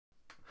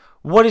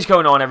What is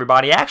going on,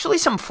 everybody? Actually,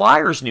 some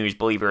Flyers news,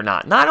 believe it or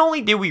not. Not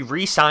only did we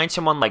re-sign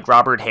someone like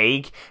Robert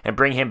Haig and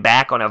bring him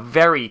back on a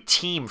very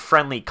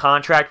team-friendly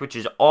contract, which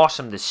is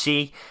awesome to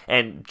see,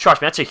 and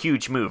trust me, that's a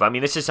huge move. I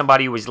mean, this is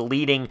somebody who was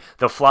leading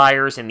the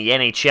Flyers in the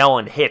NHL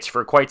in hits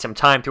for quite some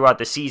time throughout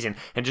the season,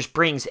 and just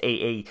brings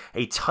a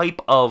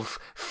type of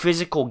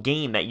physical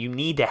game that you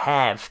need to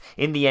have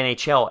in the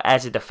NHL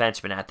as a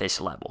defenseman at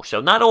this level. So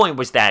not only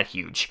was that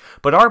huge,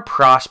 but our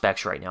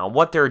prospects right now,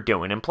 what they're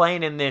doing, and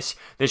playing in this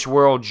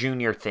World Junior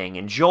thing,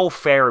 and Joel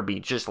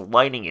Farabee just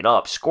lighting it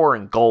up,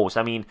 scoring goals.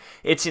 I mean,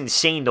 it's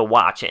insane to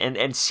watch.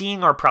 And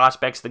seeing our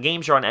prospects, the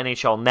games are on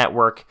NHL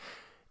Network.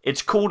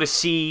 It's cool to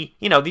see,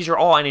 these are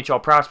all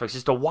NHL prospects,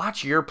 is to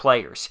watch your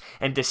players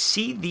and to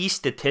see these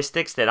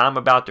statistics that I'm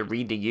about to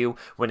read to you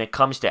when it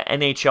comes to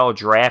NHL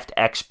draft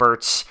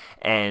experts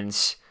and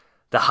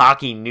the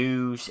Hockey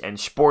News and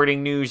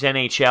Sporting News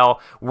NHL,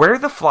 where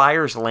the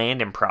Flyers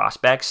land in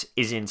prospects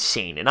is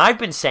insane. And I've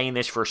been saying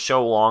this for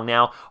so long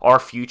now. Our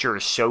future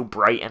is so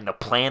bright, and the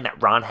plan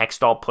that Ron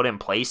Hextall put in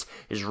place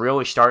is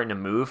really starting to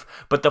move.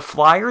 But the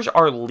Flyers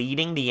are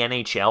leading the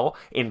NHL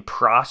in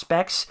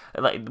prospects,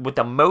 with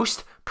the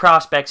most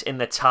prospects in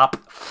the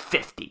top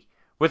 50,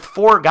 with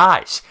 4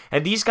 guys.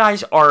 And these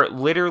guys are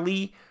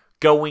literally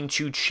going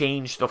to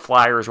change the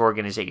Flyers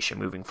organization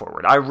moving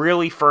forward. I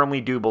really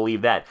firmly do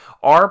believe that.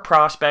 Our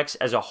prospects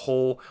as a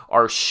whole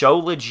are so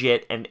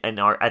legit and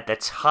are at the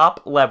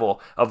top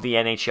level of the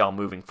NHL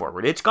moving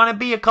forward. It's going to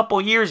be a couple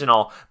years and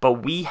all,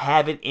 but we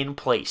have it in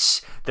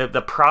place.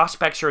 The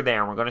prospects are there,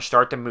 and we're going to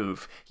start to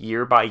move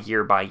year by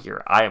year by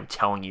year. I am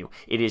telling you,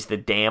 it is the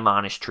damn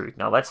honest truth.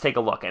 Now let's take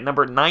a look. At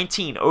number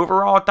 19,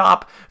 overall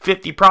top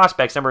 50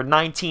 prospects, number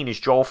 19 is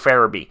Joel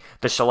Farabee,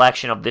 the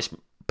selection of this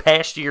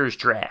past year's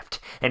draft,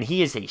 and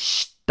he is a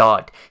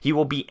stud. He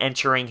will be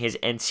entering his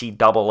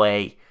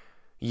NCAA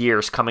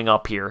years coming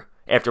up here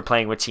after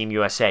playing with Team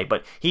USA,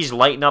 but he's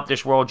lighting up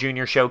this World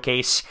Junior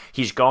Showcase.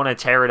 He's going to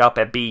tear it up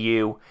at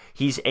BU.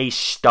 He's a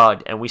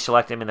stud, and we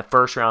select him in the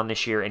first round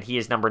this year, and he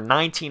is number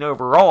 19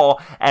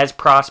 overall as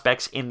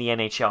prospects in the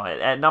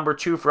NHL. At number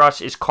 2 for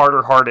us is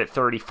Carter Hart at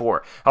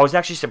 34. I was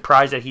actually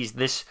surprised that he's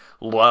this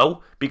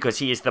low because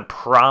he is the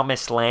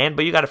promised land,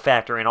 but you got to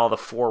factor in all the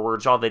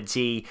forwards, all the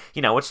D.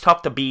 It's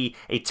tough to be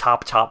a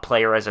top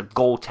player as a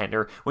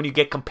goaltender when you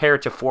get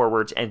compared to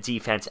forwards and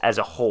defense as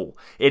a whole.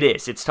 It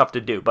is. It's tough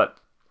to do, but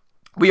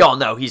we all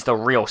know he's the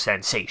real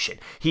sensation.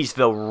 He's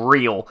the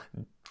real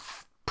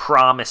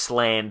promised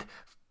land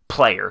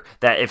player,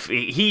 that if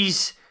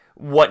he's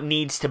what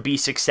needs to be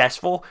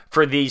successful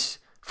for this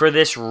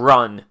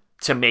run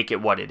to make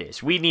it what it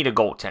is. We need a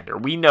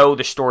goaltender. We know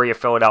the story of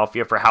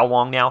Philadelphia for how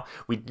long now?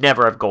 We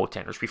never have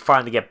goaltenders. We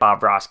finally get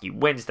Bobrovsky,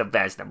 wins the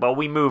Vezina, but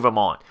we move him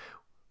on.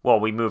 Well,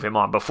 we move him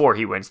on before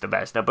he wins the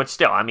Vezina, but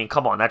still, I mean,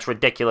 come on, that's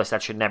ridiculous.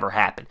 That should never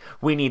happen.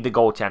 We need the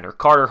goaltender.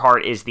 Carter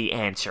Hart is the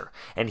answer,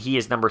 and he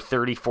is number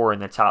 34 in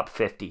the top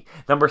 50.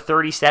 Number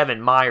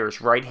 37,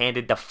 Myers,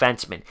 right-handed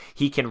defenseman.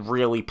 He can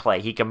really play.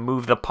 He can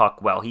move the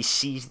puck well. He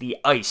sees the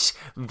ice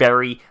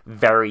very,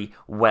 very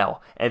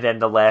well. And then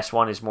the last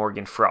one is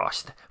Morgan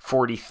Frost,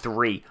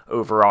 43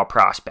 overall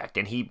prospect,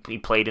 and he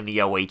played in the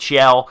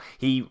OHL.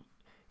 He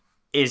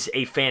is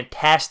a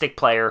fantastic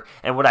player,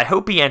 and what I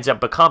hope he ends up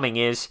becoming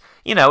is,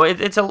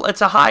 it's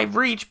a high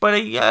reach, but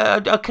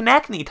a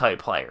Konechny type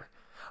player.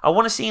 I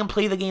want to see him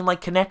play the game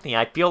like Konechny.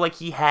 I feel like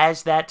he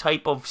has that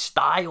type of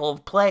style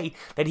of play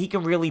that he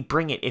can really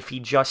bring it if he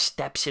just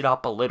steps it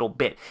up a little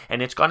bit.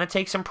 And it's going to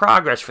take some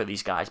progress for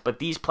these guys, but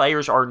these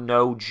players are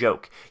no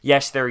joke.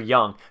 Yes, they're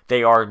young.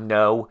 They are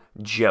no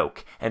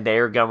joke, and they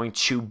are going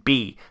to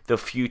be the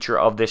future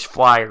of this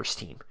Flyers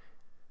team.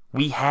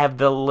 We have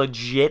the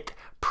legit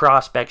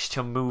prospects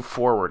to move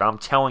forward. I'm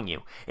telling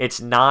you,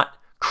 it's not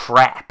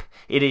crap.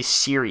 It is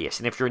serious.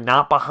 And if you're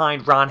not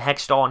behind Ron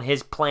Hextall and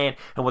his plan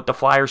and what the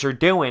Flyers are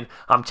doing,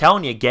 I'm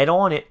telling you, get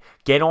on it.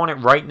 Get on it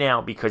right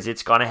now, because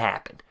it's going to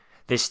happen.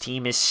 This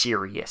team is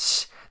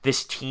serious.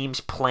 This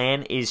team's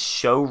plan is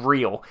so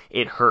real,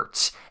 it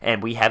hurts.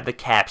 And we have the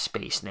cap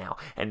space now.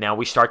 And now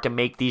we start to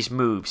make these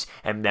moves.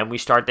 And then we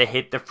start to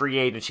hit the free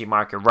agency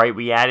market, right?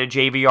 We added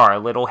JVR, a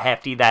little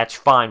hefty, that's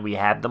fine. We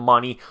have the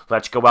money.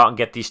 Let's go out and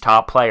get these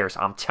top players.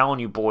 I'm telling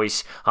you,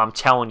 boys. I'm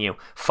telling you.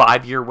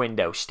 5-year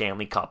window,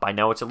 Stanley Cup. I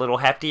know it's a little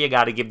hefty. You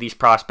got to give these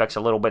prospects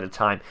a little bit of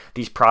time.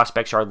 These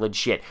prospects are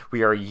legit.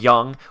 We are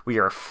young. We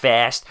are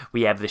fast.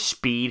 We have the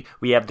speed.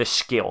 We have the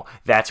skill.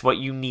 That's what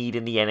you need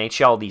in the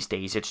NHL these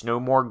days. It's no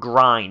more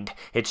grind.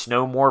 It's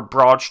no more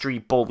Broad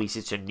Street bullies.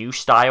 It's a new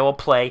style of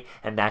play,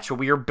 and that's what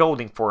we are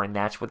building for, and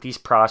that's what these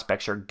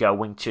prospects are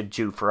going to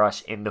do for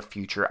us in the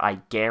future. I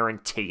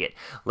guarantee it.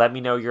 Let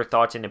me know your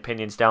thoughts and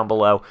opinions down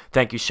below.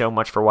 Thank you so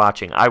much for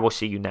watching. I will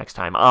see you next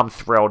time. I'm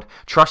thrilled.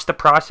 Trust the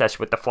process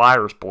with the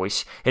Flyers,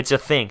 boys. It's a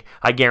thing.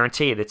 I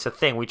guarantee it. It's a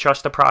thing. We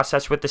trust the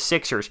process with the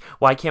Sixers.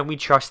 Why can't we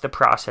trust the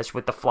process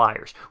with the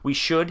Flyers? We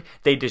should.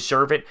 They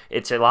deserve it.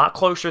 It's a lot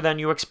closer than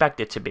you expect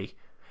it to be.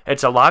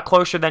 It's a lot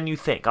closer than you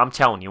think. I'm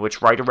telling you,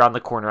 it's right around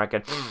the corner. I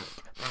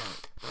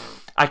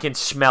can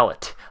smell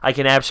it. I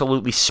can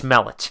absolutely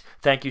smell it.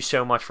 Thank you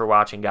so much for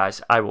watching,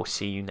 guys. I will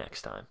see you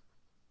next time.